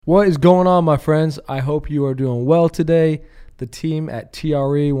What is going on, my friends? I hope you are doing well today. The team at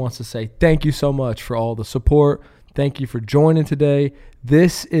TRE wants to say thank you so much for all the support. Thank you for joining today.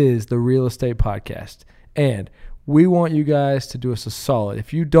 This is the Real Estate Podcast, and we want you guys to do us a solid.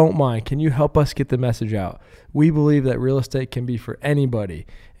 If you don't mind, can you help us get the message out? We believe that real estate can be for anybody,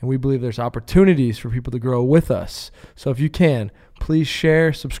 and we believe there's opportunities for people to grow with us. So if you can, please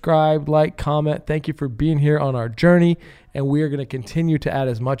share, subscribe, like, comment. Thank you for being here on our journey, and we are going to continue to add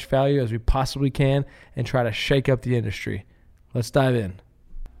as much value as we possibly can and try to shake up the industry. Let's dive in.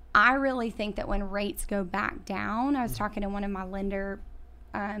 I really think that when rates go back down, I was talking to one of my lender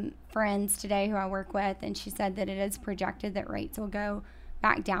friends today who I work with, and she said that it is projected that rates will go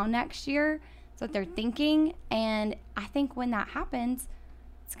back down next year. That's what they're thinking. And I think when that happens,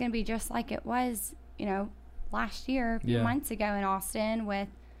 it's going to be just like it was, last year, a few months ago in Austin with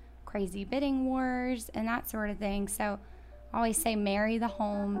crazy bidding wars and that sort of thing. So I always say marry the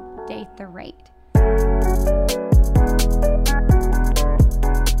home, date the rate.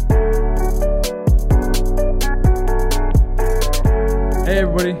 Hey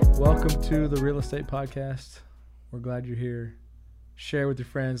everybody, welcome to the Real Estate Podcast. We're glad you're here. Share with your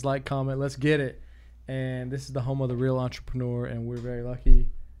friends, like, comment, let's get it. And this is the home of the real entrepreneur, and we're very lucky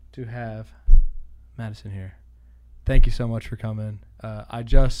to have Madison here. Thank you so much for coming. I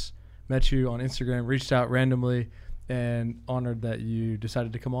just met you on Instagram, reached out randomly, and honored that you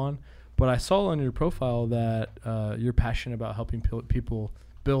decided to come on. But I saw on your profile that you're passionate about helping people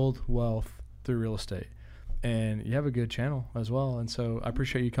build wealth through real estate. And you have a good channel as well. And so I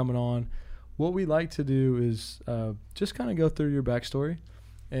appreciate you coming on. What we like to do is just kind of go through your backstory.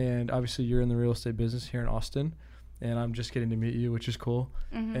 And obviously you're in the real estate business here in Austin. And I'm just getting to meet you, which is cool.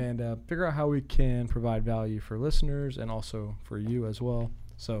 Mm-hmm. And figure out how we can provide value for listeners and also for you as well.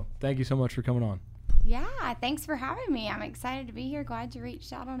 So thank you so much for coming on. Yeah, thanks for having me. I'm excited to be here. Glad you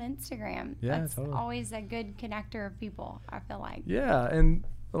reached out on Instagram. Yeah, that's totally. Always a good connector of people, I feel like. Yeah, and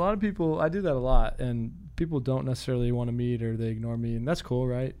a lot of people, I do that a lot, and people don't necessarily want to meet or they ignore me, and that's cool,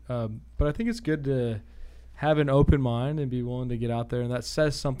 right? But I think it's good to have an open mind and be willing to get out there, and that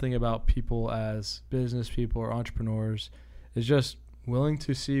says something about people as business people or entrepreneurs, is just willing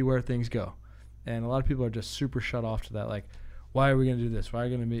to see where things go. And a lot of people are just super shut off to that, like, why are we going to do this? Why are we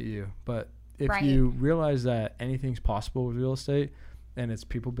going to meet you? But if you realize that anything's possible with real estate and it's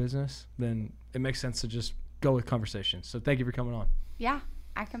people business, then it makes sense to just go with conversations. So thank you for coming on. Yeah.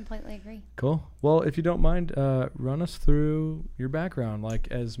 I completely agree. Cool. Well, if you don't mind, run us through your background, like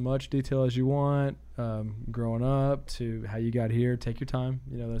as much detail as you want, growing up to how you got here. Take your time.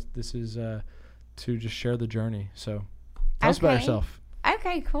 This is to just share the journey. So tell us about yourself.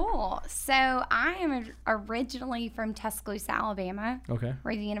 Okay, cool. So I am originally from Tuscaloosa, Alabama. Okay.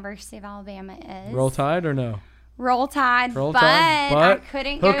 Where the University of Alabama is. Roll Tide or no? Roll Tide, but I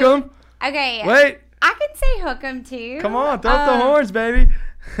couldn't Hook go. 'em? Okay. Wait. I can say hook 'em too. Come on, throw up the horns, baby.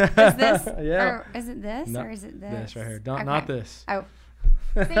 Is this? Yeah. Or is it this No, or is it this? This right here. Not this. Oh.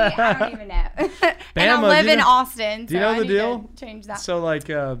 See, I don't even know. And I Bama, live in Austin, do you so know I the need deal? to change that. So like,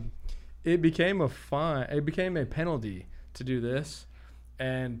 it became a fine. It became a penalty to do this,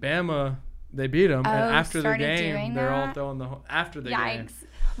 and Bama, they beat them, and after the game, they're all throwing after the game.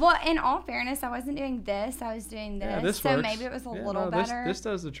 Well, in all fairness, I wasn't doing this. I was doing this. Yeah, this so works. Maybe it was a little better. This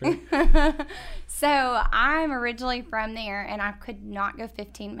does the trick. So I'm originally from there, and I could not go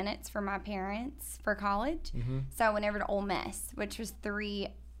 15 minutes for my parents for college. Mm-hmm. So I went over to Ole Miss, which was 3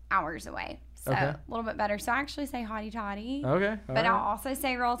 hours away. So a little bit better. So I actually say Hotty Toddy. Okay. But I'll also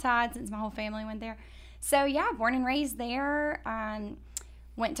say Roll Tide since my whole family went there. So yeah, born and raised there.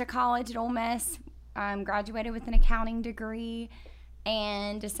 Went to college at Ole Miss. Graduated with an accounting degree.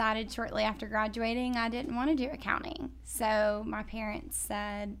 And decided shortly after graduating I didn't want to do accounting. So my parents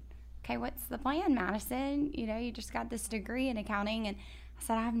said, okay, what's the plan, Madison? You just got this degree in accounting. And I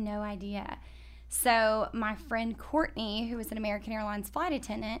said, I have no idea. So my friend Courtney, who was an American Airlines flight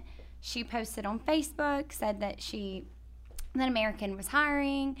attendant, she posted on Facebook, said that American was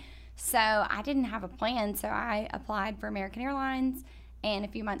hiring. So I didn't have a plan. So I applied for American Airlines and a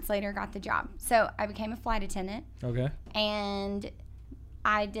few months later got the job. So I became a flight attendant. Okay. And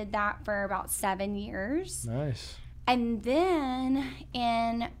I did that for about 7 years. Nice. And then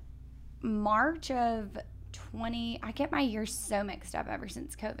in March of I get my years so mixed up ever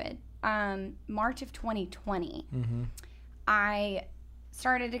since COVID. March of 2020, I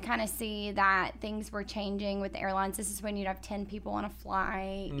started to kind of see that things were changing with the airlines. This is when you'd have 10 people on a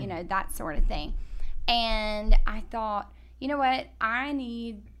flight, that sort of thing. And I thought, you know what? I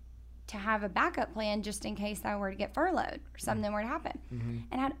need to have a backup plan just in case I were to get furloughed or something were to happen.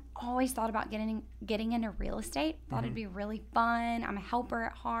 And I'd always thought about getting into real estate. Thought it'd be really fun. I'm a helper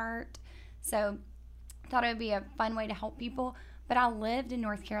at heart. So thought it would be a fun way to help people. But I lived in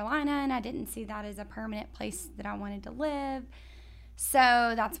North Carolina, and I didn't see that as a permanent place that I wanted to live.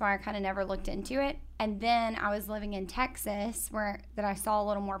 So that's why I kind of never looked into it. And then I was living in Texas that I saw a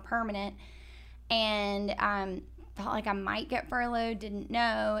little more permanent, and felt like I might get furloughed, didn't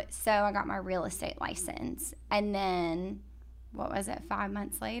know. So I got my real estate license. And then, 5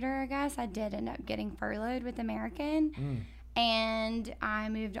 months later, I guess, I did end up getting furloughed with American. And I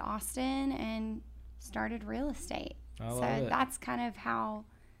moved to Austin and started real estate. So that's kind of how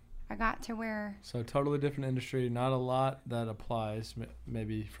I got to where. So totally different industry, not a lot that applies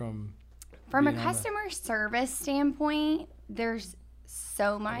maybe from a customer service standpoint. There's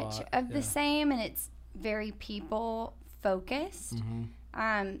so much of the same, and it's very people focused.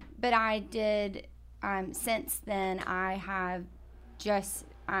 But I did since then I have just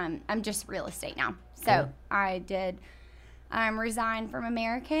I'm just real estate now. So I did resigned from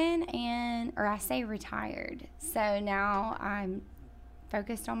American, or I say retired. So now I'm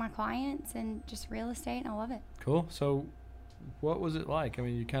focused on my clients and just real estate, and I love it. Cool. So what was it like? I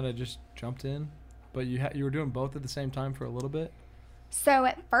mean, you kind of just jumped in, but you were doing both at the same time for a little bit? So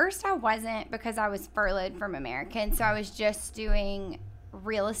at first I wasn't, because I was furloughed from American. So I was just doing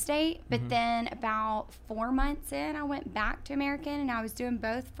real estate. But then about 4 months in, I went back to American, and I was doing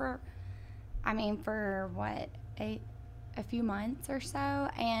both for a few months or so.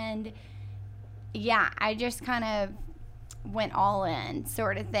 And yeah, I just kind of went all in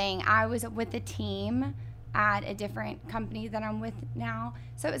sort of thing. I was with a team at a different company that I'm with now.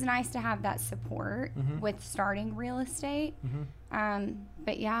 So it was nice to have that support with starting real estate.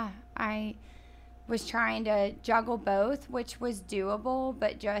 But yeah, I was trying to juggle both, which was doable,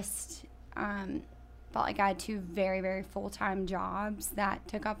 but just felt like I had two very, very full-time jobs that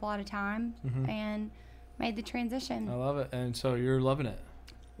took up a lot of time and made the transition. I love it. And so you're loving it.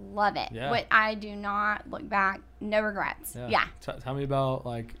 Love it. Yeah. What I do not look back, no regrets. Yeah. Tell me about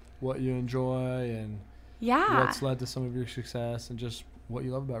like what you enjoy and what's led to some of your success and just what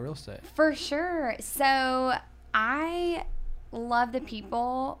you love about real estate. For sure. So I love the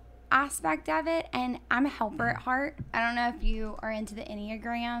people aspect of it, and I'm a helper at heart. I don't know if you are into the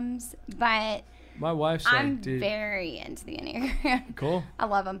Enneagrams, but my wife's I'm very into the Enneagram. Cool. I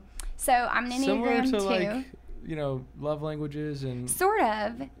love them. So I'm an Enneagram Similar to too. Like, love languages and sort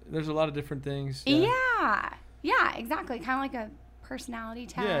of. There's a lot of different things. Yeah, exactly. Kind of like a personality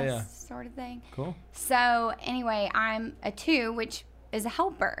test sort of thing. Cool. So anyway, I'm a 2, which is a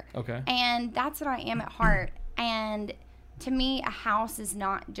helper. Okay. And that's what I am at heart. And to me, a house is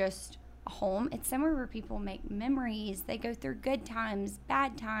not just a home. It's somewhere where people make memories. They go through good times,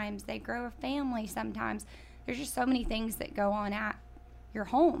 bad times. They grow a family sometimes. There's just so many things that go on at your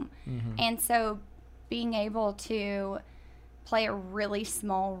home. And so being able to play a really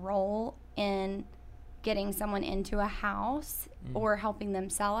small role in getting someone into a house or helping them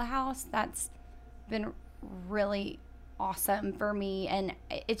sell a house, that's been really awesome for me. And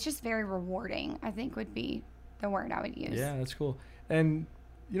it's just very rewarding, I think would be the word I would use. Yeah, that's cool. And,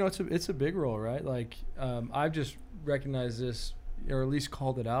 it's a big role, right? Like, I've just recognized this, or at least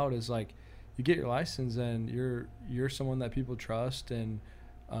called it out, as like, you get your license and you're someone that people trust and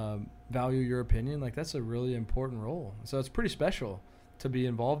value your opinion. Like, that's a really important role. So it's pretty special to be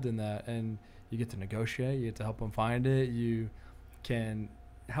involved in that. And you get to negotiate, you get to help them find it. You can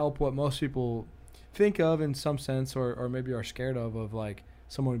help what most people think of in some sense, or maybe are scared of like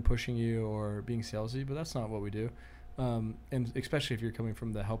someone pushing you or being salesy, but that's not what we do. And especially if you're coming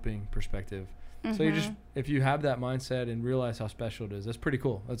from the helping perspective. So you just, if you have that mindset and realize how special it is, that's pretty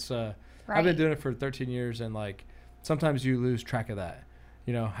cool. That's I've been doing it for 13 years, and like sometimes you lose track of that.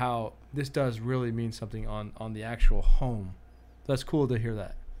 How this does really mean something on the actual home. That's cool to hear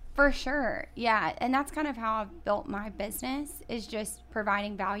that. For sure. Yeah. And that's kind of how I've built my business, is just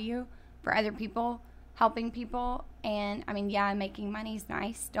providing value for other people, helping people. And I mean, yeah, making money is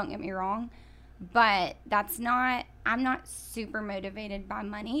nice. Don't get me wrong. But I'm not super motivated by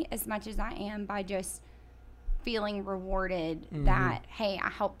money as much as I am by just feeling rewarded that, hey, I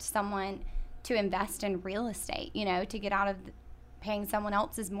helped someone to invest in real estate, to get out of paying someone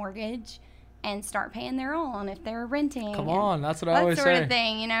else's mortgage and start paying their own if they're renting. Come on, that's what I always say. That sort of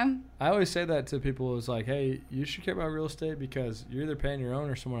thing, I always say that to people, is like, hey, you should care about real estate because you're either paying your own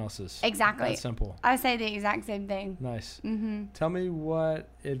or someone else's. Exactly. That's simple. I say the exact same thing. Nice. Tell me what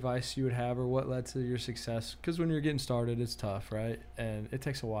advice you would have, or what led to your success, because when you're getting started, it's tough, right? And it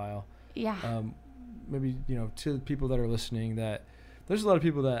takes a while. Yeah. Maybe, to the people that are listening that there's a lot of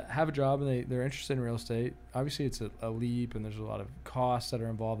people that have a job and they're interested in real estate. Obviously, it's a leap, and there's a lot of costs that are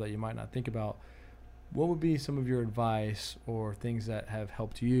involved that you might not think about. What would be some of your advice or things that have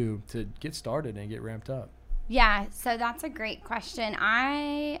helped you to get started and get ramped up? Yeah, so that's a great question.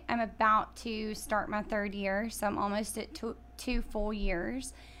 I am about to start my 3rd year, so I'm almost at 2 full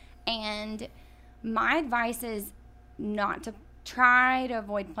years. And my advice is not to try to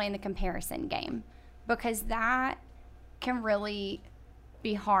avoid playing the comparison game, because that can really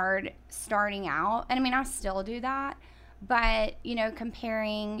be hard starting out. And I mean, I still do that, but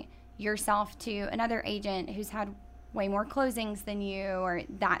comparing yourself to another agent who's had way more closings than you or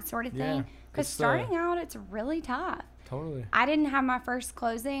that sort of thing. Because starting out, it's really tough. Totally. I didn't have my first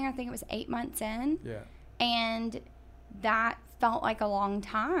closing. I think it was 8 months in. Yeah. And that felt like a long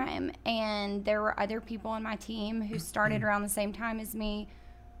time. And there were other people on my team who started around the same time as me,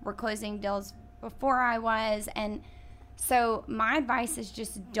 were closing deals before I was. And so my advice is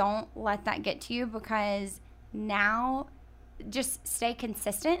just don't let that get to you, because now just stay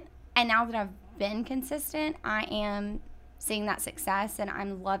consistent. And now that I've been consistent, I am seeing that success and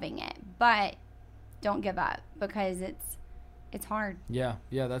I'm loving it. But don't give up, because it's hard. Yeah,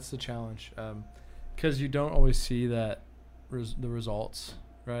 that's the challenge. Because you don't always see that the results,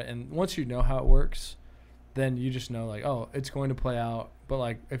 right? And once you know how it works, then you just know, like, oh, it's going to play out. But,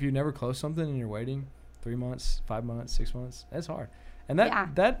 like, if you never close something and you're waiting 3 months, 5 months, 6 months, that's hard. And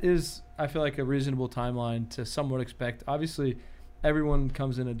that is, I feel like, a reasonable timeline to somewhat expect. Obviously, everyone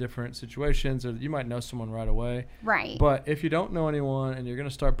comes in different situations, or you might know someone right away. Right. But if you don't know anyone and you're going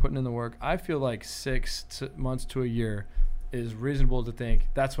to start putting in the work, I feel like 6 months to a year is reasonable to think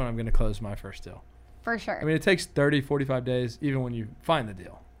that's when I'm going to close my first deal. For sure. I mean, it takes 30, 45 days even when you find the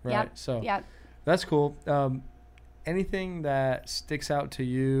deal, right? Yep. So yep. That's cool. Anything that sticks out to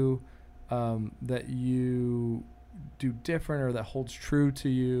you that you do different or that holds true to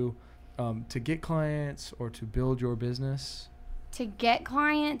you to get clients or to build your business? To get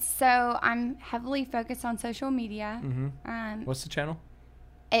clients, so I'm heavily focused on social media. Mm-hmm. What's the channel?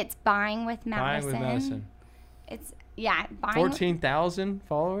 It's Buying with Madison. Buying with Madison. It's 14,000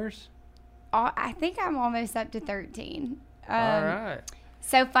 followers. I think I'm almost up to 13. All right.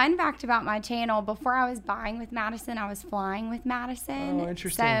 So fun fact about my channel: before I was Buying with Madison, I was Flying with Madison. Oh,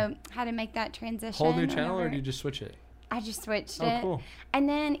 interesting. So had to make that transition. Whole new channel, or did you just switch it? I just switched it. Oh, cool. And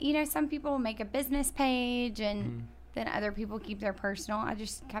then some people make a business page and. Then other people keep their personal. I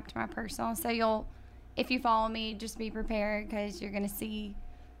just kept my personal. So if you follow me, just be prepared, because you're going to see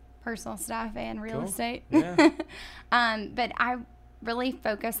personal stuff and real estate. Yeah. But I really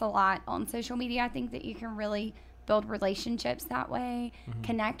focus a lot on social media. I think that you can really build relationships that way,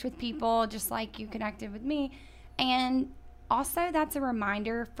 connect with people just like you connected with me. And also, that's a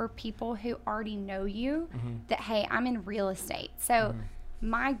reminder for people who already know you that, hey, I'm in real estate. So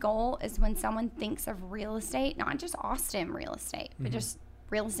my goal is when someone thinks of real estate, not just Austin real estate, but just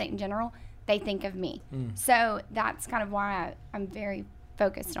real estate in general, they think of me. So that's kind of why I'm very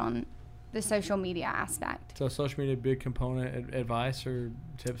focused on the social media aspect. So social media, big component. Advice or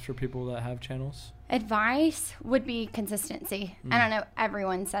tips for people that have channels? Advice would be consistency. I don't know,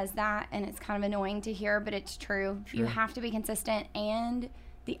 everyone says that, and it's kind of annoying to hear, but it's true. Sure. You have to be consistent, and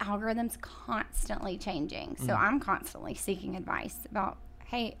the algorithm's constantly changing. So I'm constantly seeking advice about,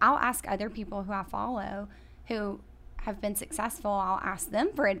 hey, I'll ask other people who I follow who have been successful. I'll ask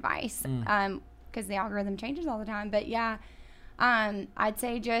them for advice because the algorithm changes all the time. But yeah, I'd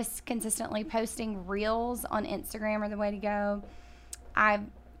say just consistently posting reels on Instagram are the way to go. I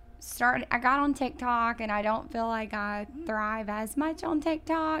got on TikTok, and I don't feel like I thrive as much on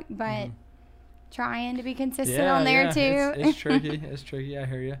TikTok, but trying to be consistent on there too. It's tricky. It's tricky. I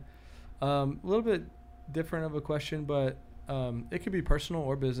hear you. A little bit different of a question, but it could be personal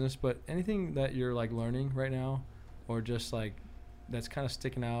or business, but anything that you're like learning right now, or just like that's kind of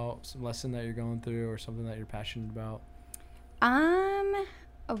sticking out, some lesson that you're going through or something that you're passionate about?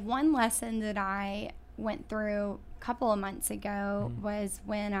 One lesson that I went through a couple of months ago was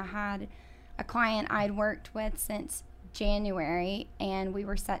when I had a client I'd worked with since January, and we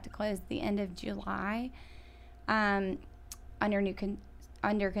were set to close the end of July, under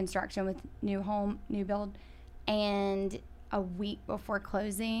construction with new build, and a week before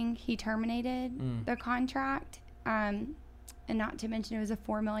closing, he terminated the contract, and not to mention it was a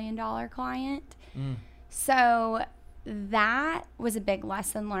 $4 million client. So that was a big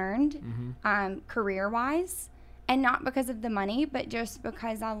lesson learned, career-wise, and not because of the money, but just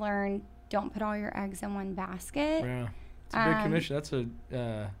because I learned don't put all your eggs in one basket. Yeah, it's a big commission. That's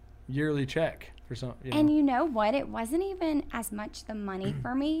a yearly check for some. And you know what? It wasn't even as much the money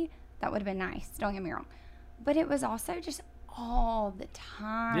for me. That would have been nice. Don't get me wrong, but it was also just all the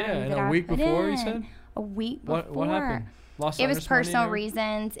time. Yeah, and that a I week put before, you in. said? A week before. What happened? Lost It was earnest money personal there?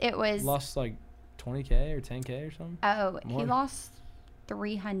 reasons. It was. Lost like 20K or 10K or something? Oh, More? he lost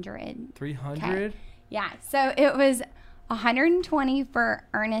 300. 300? Yeah. So it was 120 for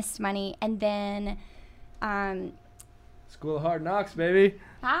earnest money, and then, School of Hard Knocks, baby.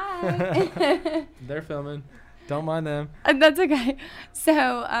 hi. They're filming. Don't mind them. That's okay.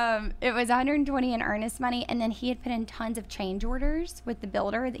 So it was 120 in earnest money, and then he had put in tons of change orders with the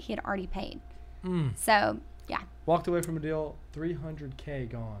builder that he had already paid. So yeah. Walked away from a deal, 300K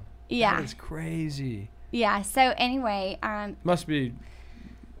gone. Yeah. That is crazy. Yeah. So anyway, Must be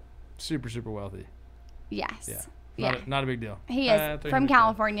super, super wealthy. yes. Yeah. Yeah. Not a big deal. He is from 300K.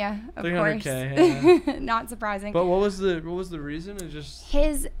 California, of 300K, course. Not surprising. But what was the reason? It just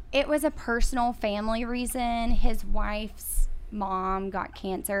It was a personal family reason. His wife's mom got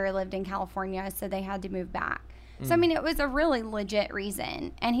cancer, lived in California, so they had to move back. So I mean, it was a really legit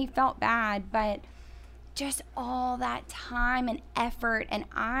reason, and he felt bad, but just all that time and effort, and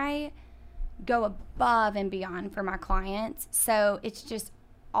I go above and beyond for my clients. So it's just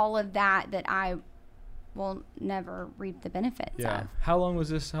all of that I will never reap the benefits of. How long was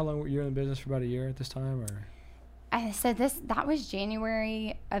this? How long were you in the business? For about a year at this time, or? So that was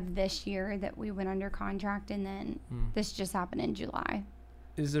January of this year that we went under contract, and then this just happened in July.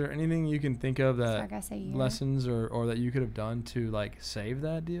 Is there anything you can think of So that I guess a year. lessons or that you could have done to like save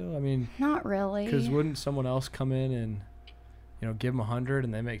that deal? I mean, Not really. because wouldn't someone else come in and give him 100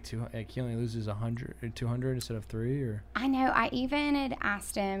 and they make he only loses 100 or 200 instead of 3 or I know. I even had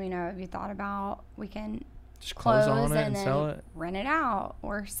asked him, have you thought about we can just close on it and and then sell it? rent it out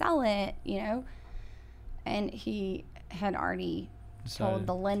or sell it, And he had already told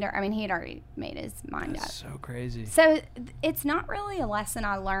the lender. I mean, he had already made his mind up. That's so crazy. So it's not really a lesson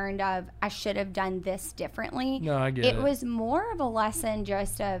I learned of I should have done this differently. No, I get it. It was more of a lesson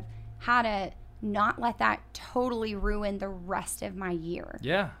just of how to not let that totally ruin the rest of my year.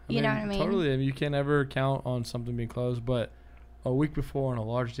 Yeah. You know what I mean? Totally. I mean, you can't ever count on something being closed, but a week before on a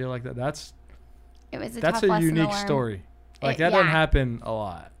large deal like that, that's It was that's tough a lesson to unique learn. story. Like It- that doesn't yeah. happen a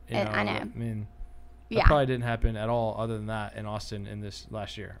lot. I know. I mean, that Yeah, probably didn't happen at all other than that in Austin in this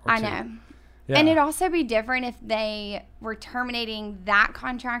last year. Or I two. know. Yeah. And it'd also be different if they were terminating that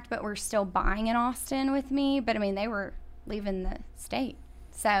contract, but were still buying in Austin with me. But I mean, they were leaving the state.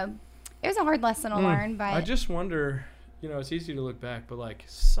 So it was a hard lesson to learn. But I just wonder, it's easy to look back, but like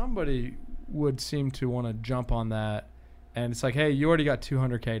somebody would seem to want to jump on that. And it's like, hey, you already got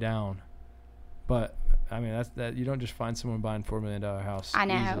 200K down. But I mean, that you don't just find someone buying $4 million house I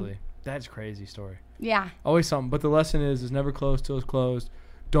know. easily. That's a crazy story. yeah, Always something. But the lesson is never closed till it's closed.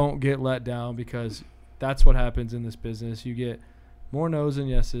 Don't get let down because that's what happens in this business. You get more no's than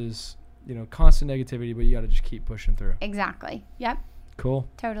yeses, constant negativity, but you got to just keep pushing through. exactly. Yep, Cool.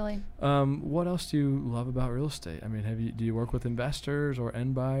 totally. What else do you love about real estate? I mean, do you work with investors or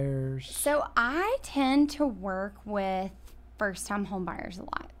end buyers? So I tend to work with first-time home buyers a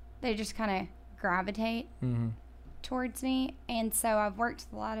lot. They just kind of gravitate towards me, and so I've worked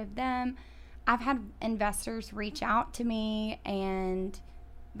with a lot of them. I've had investors reach out to me,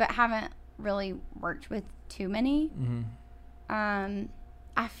 but haven't really worked with too many.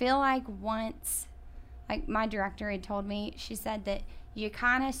 I feel like once, like my director had told me, she said that you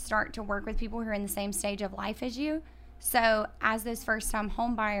kind of start to work with people who are in the same stage of life as you. So as those first-time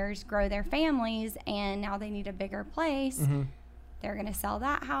home buyers grow their families and now they need a bigger place, they're going to sell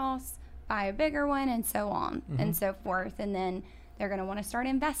that house, buy a bigger one, and so on and so forth. And then they're going to want to start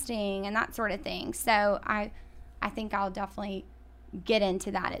investing and that sort of thing. So I think I'll definitely get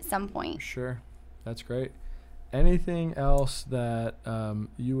into that at some point. Sure. That's great. Anything else that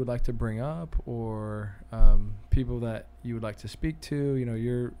you would like to bring up or people that you would like to speak to?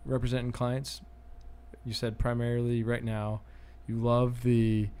 You're representing clients. You said primarily right now you love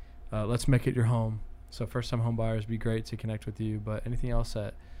the let's make it your home. So first-time home buyers, be great to connect with you. But anything else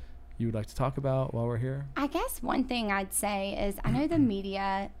that you would like to talk about while we're here? I guess one thing I'd say is I know the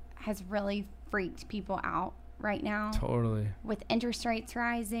media has really freaked people out right now. Totally. With interest rates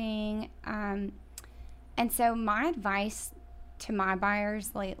rising. And so my advice to my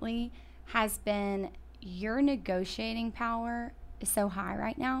buyers lately has been your negotiating power is so high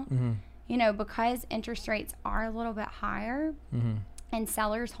right now. Because interest rates are a little bit higher and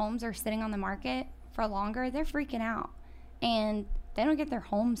sellers' homes are sitting on the market for longer, they're freaking out. And they don't get their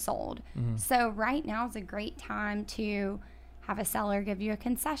home sold. So right now is a great time to have a seller give you a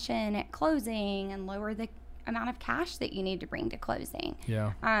concession at closing and lower the amount of cash that you need to bring to closing.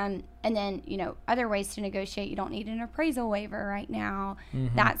 Yeah. And then, other ways to negotiate. You don't need an appraisal waiver right now,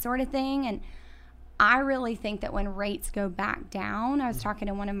 that sort of thing. And I really think that when rates go back down, I was talking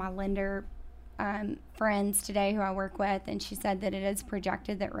to one of my lender friends today who I work with, and she said that it is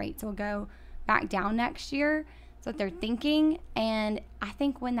projected that rates will go back down next year. That's what they're thinking. And I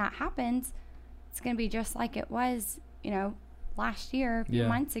think when that happens, it's going to be just like it was, last year, a few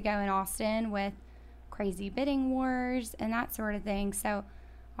months ago in Austin with crazy bidding wars and that sort of thing. So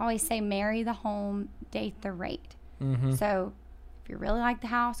I always say marry the home, date the rate. Mm-hmm. So if you really like the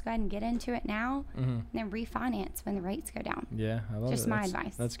house, go ahead and get into it now, and then refinance when the rates go down. Yeah, I love it. Just my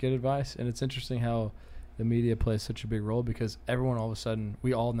advice. That's good advice. And it's interesting how the media plays such a big role, because everyone all of a sudden,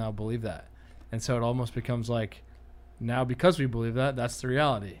 we all now believe that. And so it almost becomes like, now because we believe that, that's the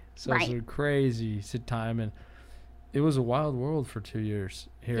reality. So It's a crazy time. And it was a wild world for 2 years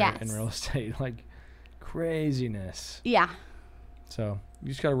here in real estate. Like, craziness. Yeah. So you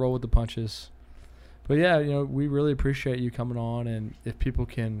just got to roll with the punches. But yeah, we really appreciate you coming on, and if people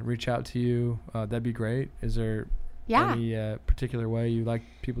can reach out to you, that'd be great. Is there any particular way you like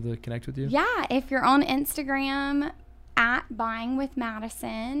people to connect with you? Yeah, if you're on Instagram at Buying with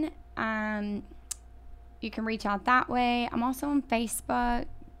Madison, you can reach out that way. I'm also on Facebook,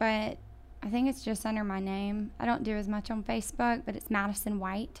 but I think it's just under my name. I don't do as much on Facebook, but it's Madison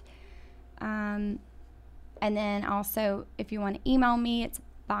White. And then also, if you want to email me, it's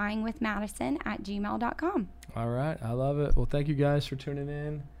buyingwithmadison@gmail.com. All right. I love it. Well, thank you guys for tuning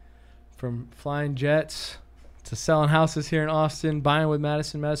in. From flying jets to selling houses here in Austin, Buying with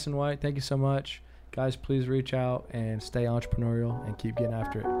Madison, Madison White. Thank you so much. Guys, please reach out and stay entrepreneurial and keep getting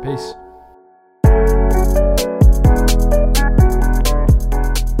after it. Peace.